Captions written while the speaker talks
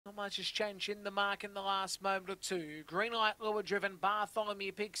Not much has changed in the mark in the last moment or two. Green light lure driven,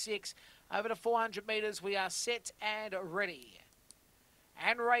 Bartholomew pick 6. Over to 400 metres, we are set and ready.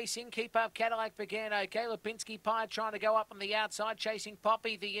 And racing, Keep Up Cadillac began okay. Lipinski Pie trying to go up on the outside, chasing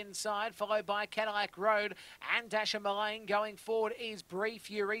Poppy the inside, followed by Cadillac Road. And Dasher Mullane going forward is Brief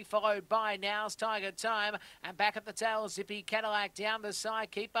Fury, followed by Now's Tiger Time. And back at the tail, Zippy Cadillac down the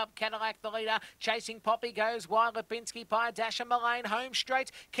side. Keep Up Cadillac the leader, chasing Poppy goes wide. Lipinski Pie, Dasher Mullane home straight.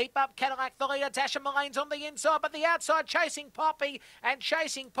 Keep Up Cadillac the leader, Dasher Mullane's on the inside, but the outside chasing Poppy. And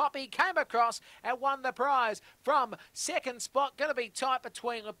chasing Poppy came across and won the prize from second spot. Going to be tight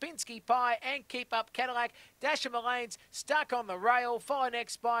between Lipinski Pie and Keep Up Cadillac. Dasher Mullane's stuck on the rail. Follow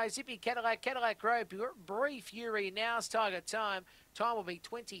next by Zippy Cadillac, Cadillac Road, Brief Fury, Now's Tiger Time. Time will be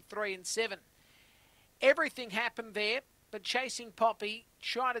 23:07. Everything happened there, but chasing Poppy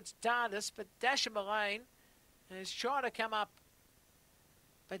tried its darndest, but Dasher Mullane has tried to come up,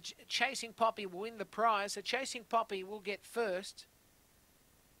 but chasing Poppy will win the prize. So chasing Poppy will get first.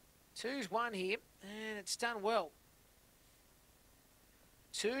 2-1 here, and it's done well.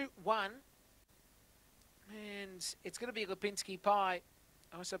 2-1, and it's going to be Lipinski Pie,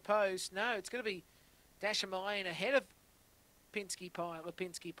 I suppose. No, it's going to be Dasher Mullane ahead of Lipinski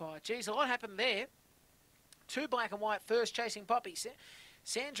Pie. Geez, a lot happened there. 2 black and white first, chasing Poppy.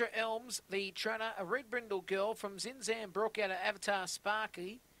 Sandra Elms, the trainer, a Red Brindle Girl from Zinzan Brook out of Avatar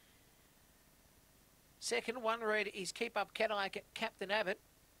Sparky. Second, 1 red is Keep Up Cadillac at Captain Abbott.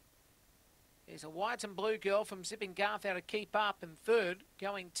 There's a white and blue girl from Zipping Garth out of Keep Up. And third,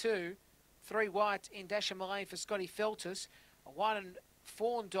 going 2, 3 white in Dasher Mullane for Scotty Feltus. A white and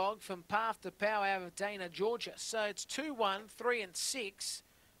fawn dog from Path to Power out of Dana, Georgia. So it's 2-1, 3 and 6,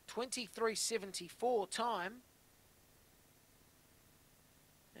 23:74 time.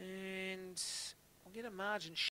 And we'll get a margin